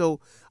 right? And so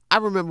I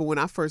remember when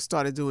I first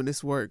started doing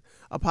this work,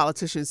 a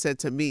politician said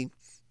to me,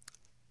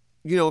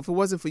 if it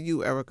wasn't for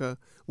you, Erica,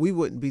 we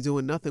wouldn't be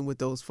doing nothing with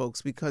those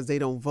folks, because they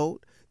don't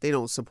vote. They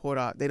don't support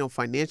they don't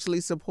financially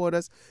support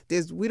us.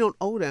 We don't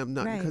owe them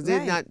nothing,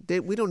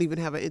 because we don't even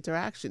have an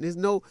interaction. They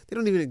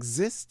don't even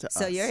exist to us.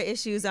 So your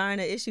issues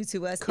aren't an issue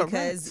to us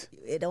because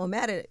it don't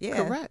matter.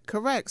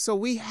 Correct. So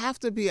we have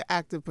to be an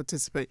active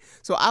participant.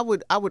 So I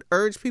would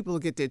urge people to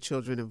get their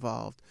children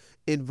involved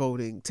in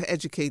voting, to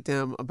educate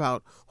them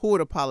about who are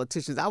the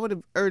politicians. I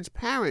would urge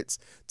parents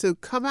to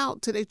come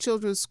out to their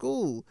children's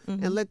school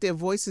and let their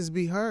voices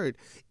be heard,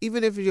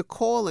 even if you're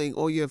calling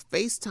or you're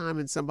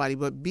FaceTiming somebody,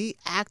 but be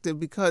active,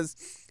 because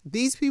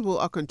these people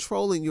are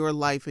controlling your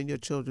life and your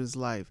children's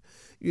life,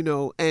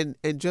 and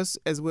just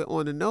as we're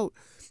on a note,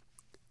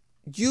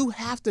 you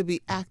have to be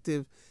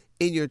active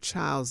in your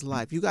child's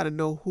life. You got to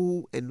know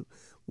who and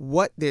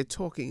what they're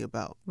talking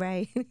about.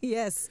 Right.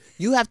 Yes.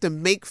 You have to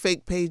make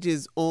fake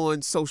pages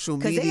on social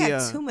media. Because they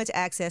have too much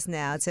access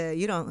now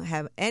you don't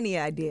have any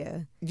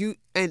idea.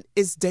 And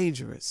it's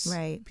dangerous.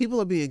 Right.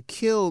 People are being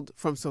killed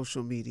from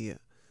social media,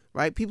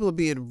 right? People are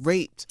being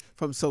raped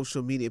from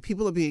social media.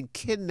 People are being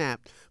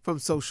kidnapped from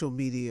social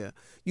media.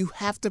 You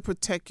have to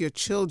protect your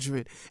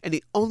children. And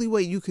the only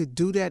way you could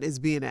do that is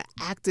being an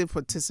active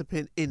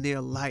participant in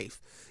their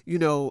life,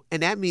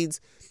 and that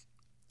means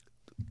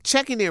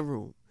checking their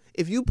room.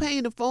 If you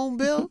paying the phone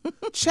bill,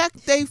 check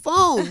their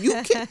phone.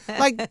 You can't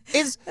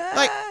it's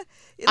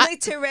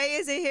like Teray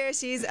isn't here.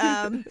 She's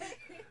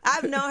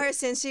I've known her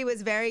since she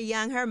was very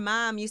young. Her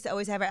mom used to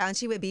always have her out, and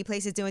she would be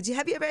places doing.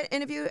 Have you ever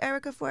interviewed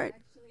Erica Ford?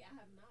 Actually, I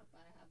have not,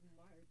 but I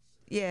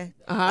have marched.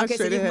 Yeah. Okay,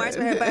 so you've marched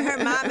with her, but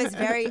her mom is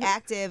very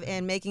active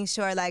in making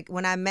sure. Like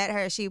when I met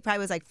her, she probably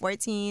was like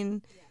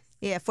 14.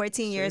 Yeah,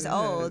 14 years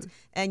old,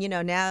 and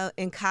now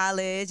in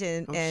college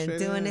and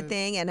doing the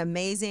thing and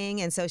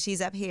amazing. And so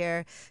she's up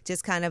here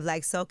just kind of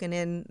like soaking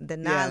in the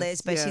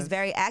knowledge, but she's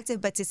very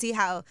active. But to see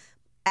how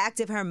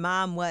active her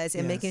mom was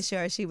in making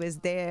sure she was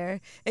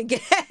there and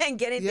getting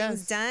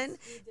things done.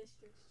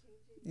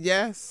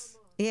 Yes.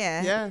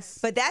 Yeah. Yes.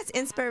 But that's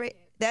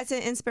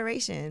an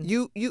inspiration.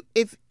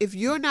 If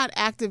you're not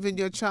active in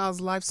your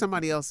child's life,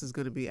 somebody else is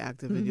going to be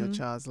active in your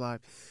child's life,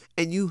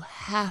 and you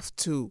have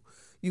to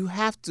You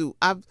have to.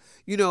 I've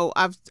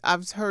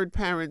heard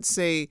parents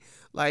say,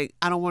 like,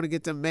 I don't want to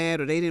get them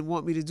mad, or they didn't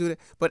want me to do that.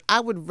 But I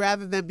would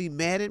rather them be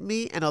mad at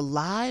me and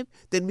alive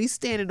than me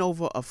standing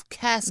over a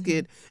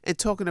casket and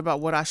talking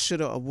about what I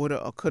shoulda or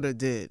woulda or coulda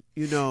did.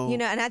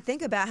 And I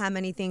think about how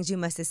many things you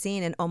must have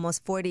seen in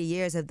almost 40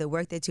 years of the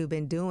work that you've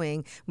been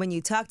doing. When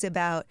you talked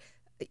about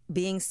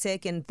being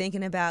sick and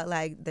thinking about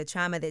like the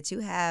trauma that you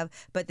have,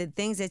 but the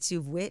things that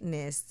you've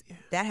witnessed,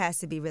 that has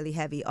to be really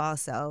heavy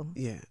also.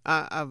 Yeah,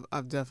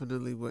 I've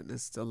definitely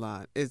witnessed a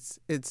lot. It's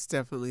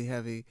definitely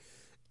heavy,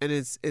 and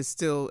it's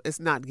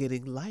not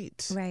getting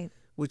light. Right.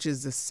 Which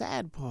is the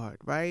sad part,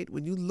 right?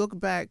 When you look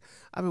back,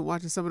 I've been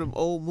watching some of them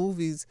old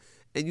movies,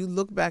 and you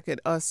look back at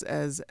us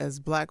as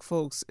Black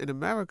folks in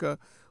America.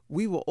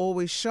 We were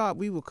always sharp.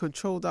 We were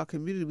controlled our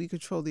community. We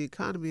controlled the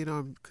economy in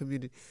our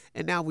community.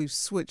 And now we've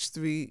switched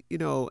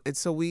and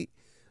so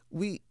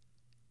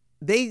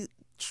they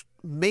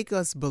make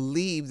us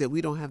believe that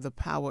we don't have the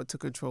power to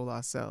control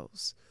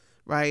ourselves,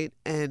 right?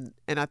 And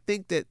I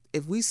think that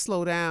if we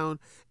slow down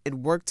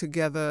and work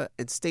together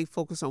and stay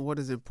focused on what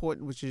is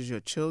important, which is your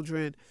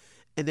children,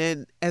 and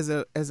then as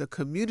a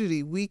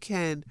community, we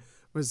can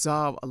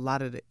resolve a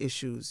lot of the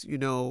issues,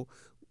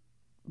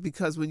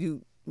 because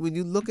when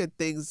you look at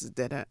things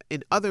that are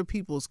in other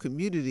people's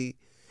community,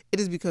 it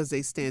is because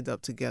they stand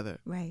up together,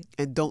 right,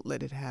 and don't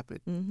let it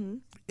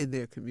happen in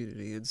their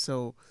community. And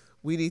so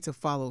we need to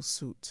follow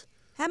suit.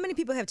 How many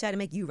people have tried to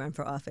make you run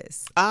for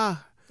office?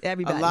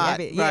 Everybody. A lot,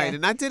 right.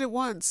 And I did it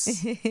once.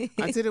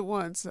 I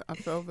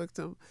fell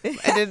victim. And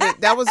then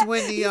that was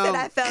when the... You said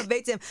I fell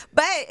victim.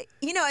 But,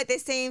 at the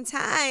same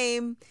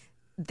time,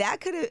 that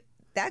could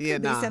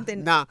be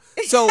something...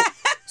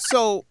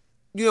 So,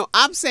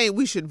 I'm saying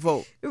we should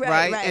vote,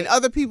 right? And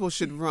other people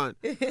should run.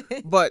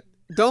 But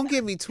don't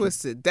get me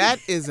twisted. That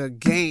is a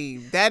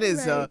game. That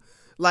is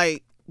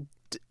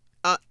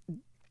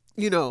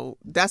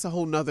that's a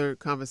whole nother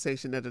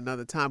conversation at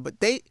another time. But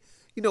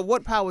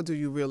what power do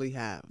you really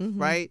have,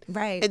 right?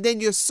 Right. And then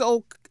you're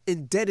so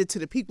indebted to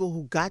the people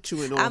who got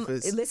you in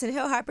office. Listen,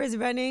 Hill Harper's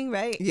running,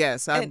 right?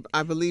 Yes,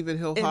 I believe in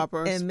Hill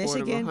Harper. In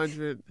Michigan.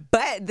 100.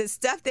 But the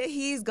stuff that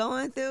he's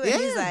going through, and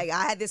he's like,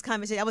 I had this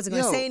conversation, I wasn't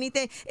going to say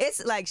anything.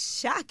 It's like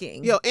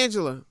shocking. Yo,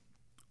 Angela,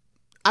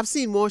 I've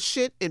seen more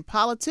shit in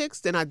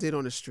politics than I did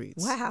on the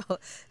streets. Wow.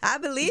 I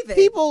believe it.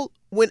 People,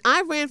 when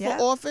I ran for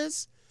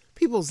office,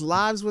 people's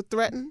lives were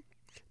threatened.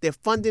 Their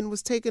funding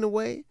was taken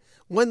away.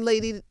 One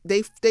lady,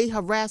 they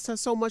harassed her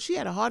so much, she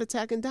had a heart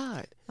attack and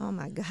died. Oh,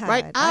 my God.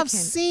 Right? I've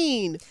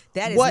seen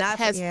what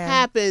has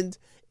happened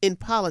in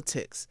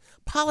politics.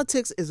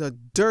 Politics is a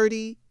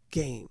dirty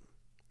game.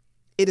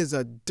 It is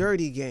a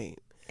dirty game.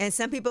 And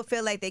some people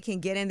feel like they can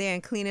get in there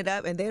and clean it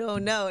up, and they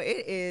don't know.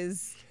 It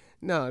is...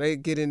 No, they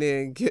get in there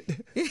and get...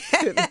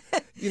 I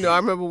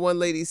remember one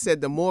lady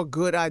said, the more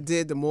good I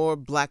did, the more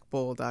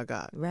blackballed I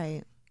got.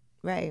 Right.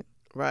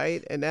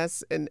 Right. And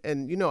that's, and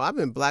I've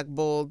been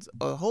blackballed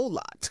a whole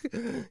lot,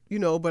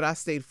 but I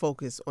stayed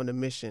focused on the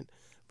mission.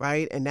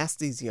 Right. And that's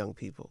these young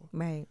people.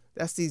 Right.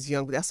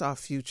 That's our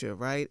future.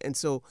 Right. And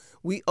so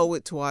we owe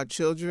it to our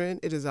children.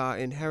 It is our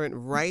inherent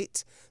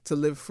right to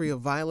live free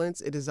of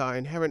violence. It is our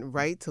inherent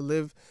right to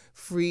live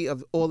free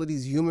of all of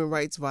these human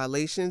rights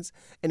violations.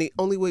 And the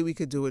only way we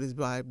could do it is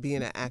by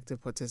being an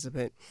active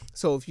participant.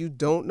 So if you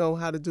don't know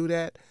how to do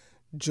that,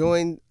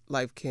 join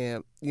Life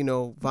Camp,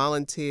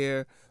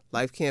 volunteer,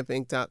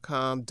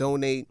 lifecampinc.com,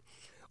 donate,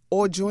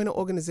 or join an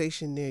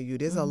organization near you.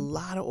 There's a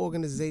lot of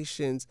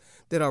organizations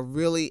that are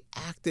really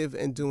active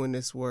in doing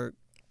this work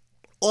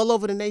all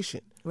over the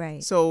nation.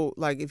 Right. So,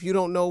 like, if you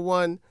don't know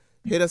one,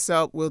 hit us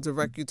up. We'll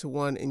direct you to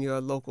one in your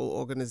local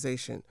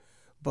organization.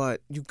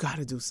 But you got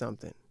to do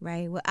something.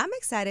 Right. Well, I'm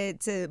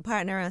excited to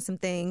partner on some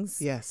things.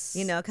 Yes.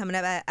 Coming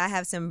up, I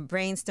have some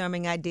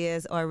brainstorming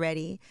ideas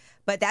already.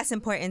 But that's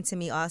important to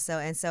me also.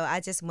 And so I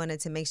just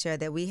wanted to make sure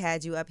that we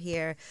had you up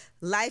here.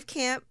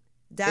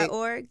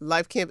 LifeCamp.org.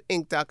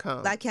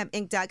 LifeCampInc.com.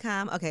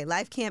 LifeCampInc.com. Okay,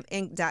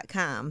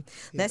 LifeCampInc.com.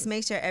 Yes. Let's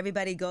make sure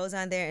everybody goes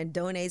on there and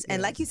donates.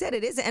 And like you said,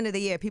 it is the end of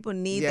the year. People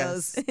need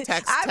those. I'd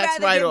rather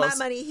get my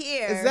money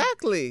here.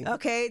 Exactly.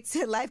 Okay,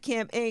 to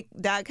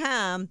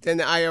LifeCampInc.com. Than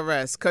the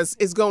IRS, because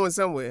it's going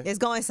somewhere. It's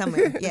going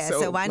somewhere, yeah.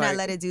 so why not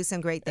let it do some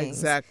great things?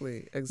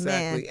 Exactly.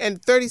 Man.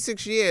 And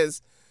 36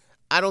 years,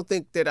 I don't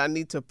think that I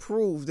need to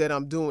prove that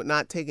I'm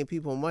not taking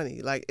people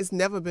money. Like, it's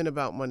never been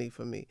about money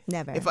for me.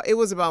 Never. If it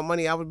was about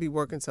money, I would be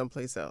working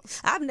someplace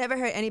else. I've never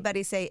heard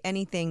anybody say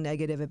anything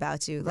negative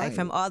about you. Right. Like,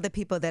 from all the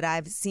people that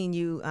I've seen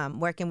you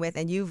working with,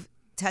 and you've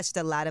touched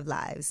a lot of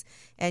lives.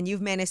 And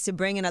you've managed to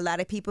bring in a lot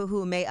of people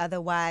who may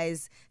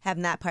otherwise have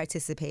not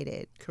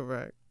participated.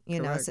 Correct.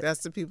 Correct.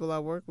 That's the people I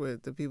work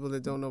with, the people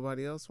that don't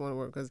nobody else want to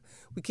work, because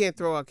we can't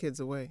throw our kids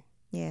away.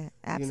 Yeah,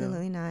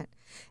 absolutely not.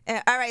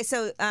 All right,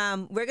 so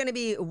we're going to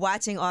be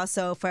watching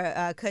also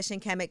for Kush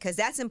and Kemet because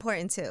that's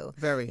important too.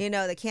 Very.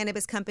 The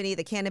cannabis company,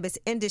 the cannabis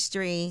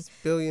industry. It's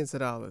billions of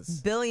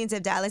dollars. Billions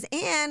of dollars.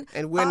 And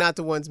we're not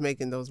the ones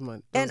making those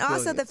money. And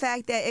also the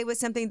fact that it was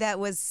something that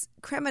was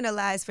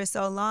criminalized for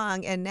so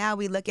long, and now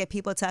we look at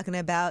people talking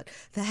about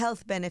the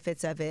health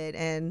benefits of it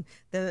and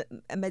the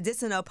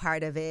medicinal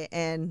part of it.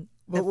 And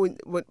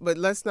But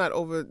let's not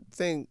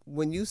overthink.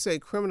 When you say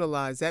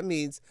criminalized, that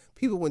means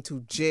people went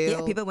to jail.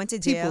 Yeah, people went to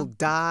jail. People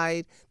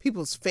died.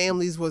 People's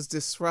families was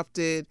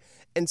disrupted.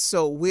 And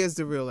so where's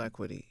the real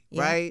equity,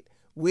 right?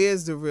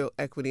 Where's the real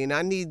equity? And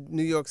I need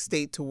New York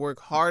State to work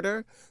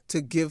harder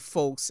to give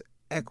folks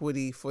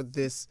equity for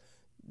this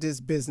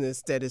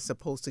business that is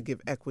supposed to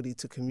give equity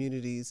to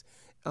communities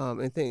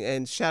and things.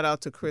 And shout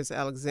out to Chris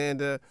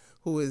Alexander,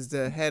 who is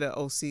the head of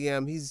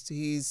OCM.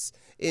 He's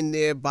in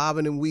there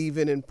bobbing and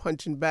weaving and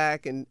punching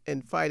back and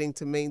fighting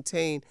to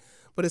maintain.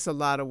 But it's a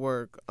lot of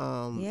work.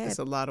 It's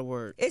a lot of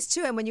work. It's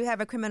true. And when you have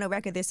a criminal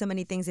record, there's so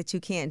many things that you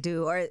can't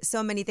do or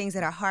so many things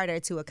that are harder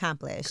to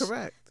accomplish.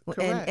 Correct.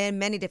 In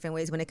many different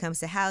ways when it comes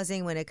to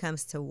housing, when it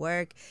comes to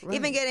work,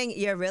 even getting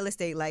your real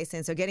estate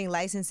license or getting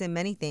licensed in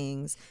many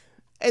things.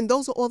 And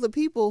those are all the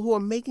people who are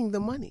making the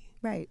money.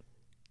 Right.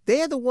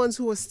 They're the ones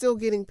who are still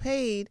getting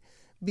paid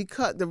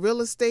because the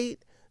real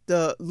estate,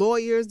 the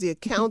lawyers, the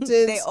accountants,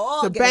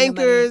 the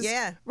bankers.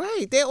 Yeah.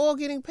 Right. They're all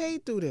getting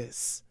paid through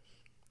this.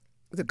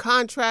 The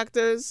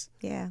contractors.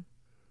 Yeah.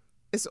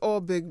 It's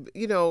all big,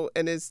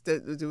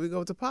 and do we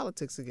go to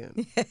politics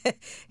again?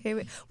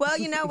 Well,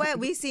 you know what?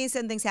 We've seen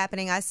some things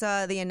happening. I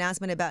saw the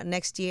announcement about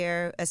next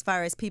year as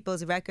far as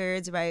people's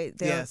records, right?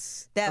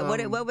 Yes.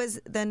 What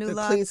was the new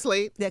law? The Clean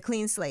Slate? The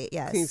Clean Slate,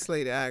 yes. Clean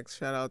Slate Act.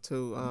 Shout out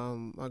to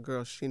my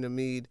girl Sheena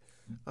Mead.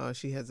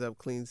 She heads up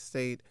Clean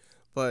State.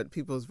 But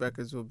people's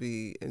records will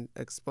be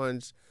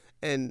expunged.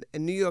 And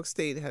New York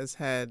State has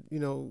had,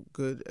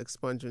 good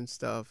expunging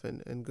stuff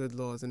and good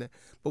laws and that.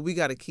 But we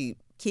got to keep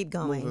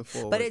going. Moving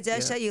forward. But it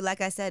does show you, like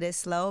I said, it's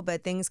slow,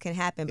 but things can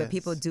happen. But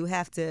people do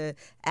have to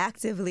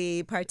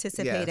actively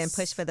participate and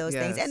push for those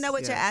things and know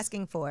what you're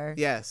asking for.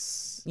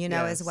 Yes.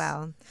 As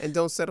well. And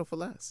don't settle for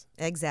less.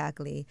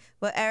 Exactly.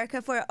 Well,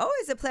 Erica,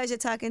 always a pleasure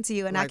talking to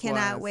you. And Likewise. I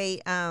cannot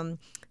wait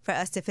for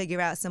us to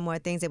figure out some more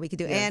things that we could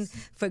do and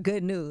for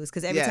good news.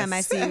 Because every time I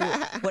see you,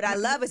 what I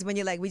love is when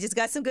you're like, we just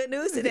got some good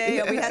news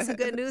today or we have some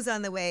good news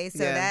on the way.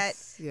 So that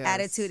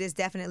attitude is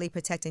definitely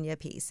protecting your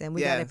peace. And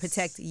we got to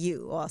protect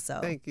you also.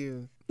 Thank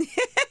you.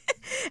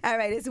 All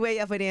right, it's Way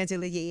Up with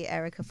Angela Yee,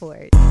 Erica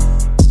Ford.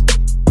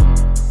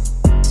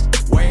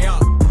 Way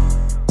up.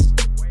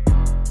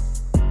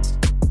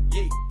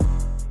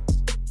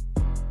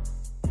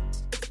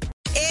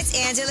 It's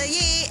Angela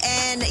Yee,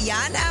 and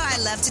y'all know I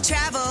love to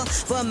travel.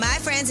 Well, my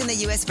friends in the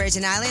U.S.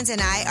 Virgin Islands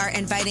and I are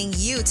inviting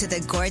you to the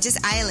gorgeous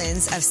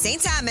islands of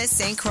St. Thomas,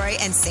 St. Croix,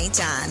 and St.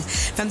 John.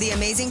 From the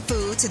amazing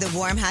food to the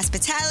warm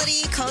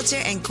hospitality,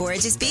 culture, and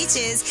gorgeous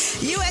beaches,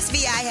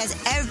 USVI has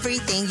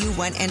everything you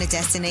want in a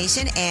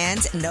destination,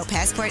 and no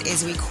passport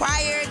is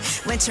required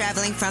when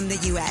traveling from the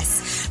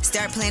U.S.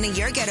 Start planning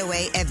your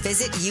getaway at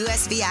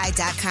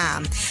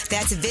visitusvi.com.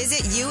 That's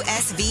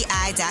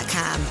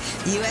visitusvi.com.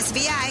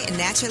 USVI,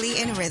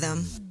 naturally in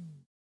rhythm.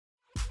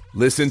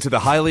 Listen to the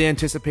highly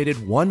anticipated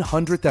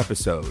 100th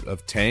episode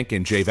of Tank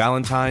and Jay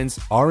Valentine's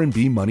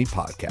R&B Money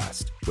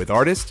Podcast with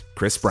artist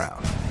Chris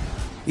Brown.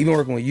 Even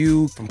working with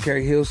you, from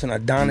Carrie Hilson,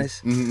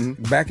 Adonis.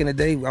 Back in the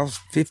day, I was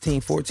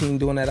 15, 14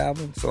 doing that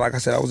album. So like I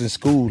said, I was in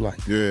school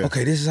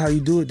okay, this is how you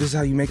do it. This is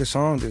how you make a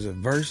song. There's a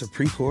verse, a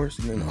pre-chorus,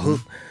 and then a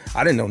hook.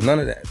 I didn't know none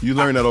of that. You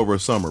learned that over a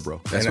summer,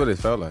 bro. That's what it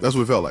felt like. That's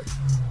what it felt like.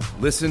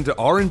 Listen to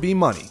R&B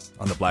Money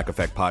on the Black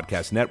Effect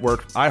Podcast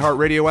Network,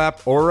 iHeartRadio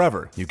app, or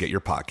wherever you get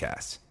your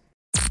podcasts.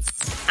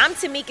 I'm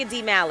Tamika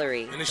D.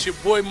 Mallory. And it's your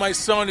boy, my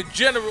son, the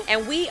General.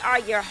 And we are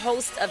your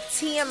hosts of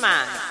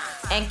TMI.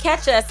 And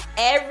catch us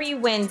every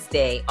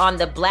Wednesday on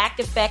the Black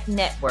Effect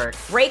Network,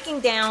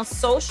 breaking down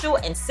social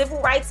and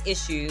civil rights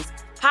issues,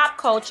 pop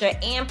culture,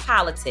 and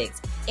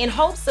politics in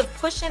hopes of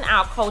pushing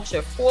our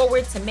culture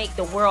forward to make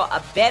the world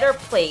a better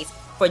place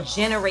for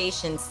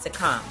generations to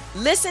come.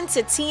 Listen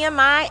to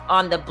TMI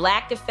on the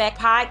Black Effect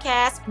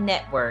Podcast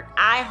Network,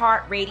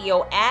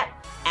 iHeartRadio app,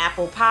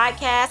 Apple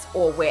Podcasts,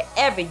 or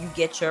wherever you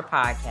get your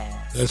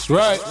podcasts. That's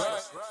right.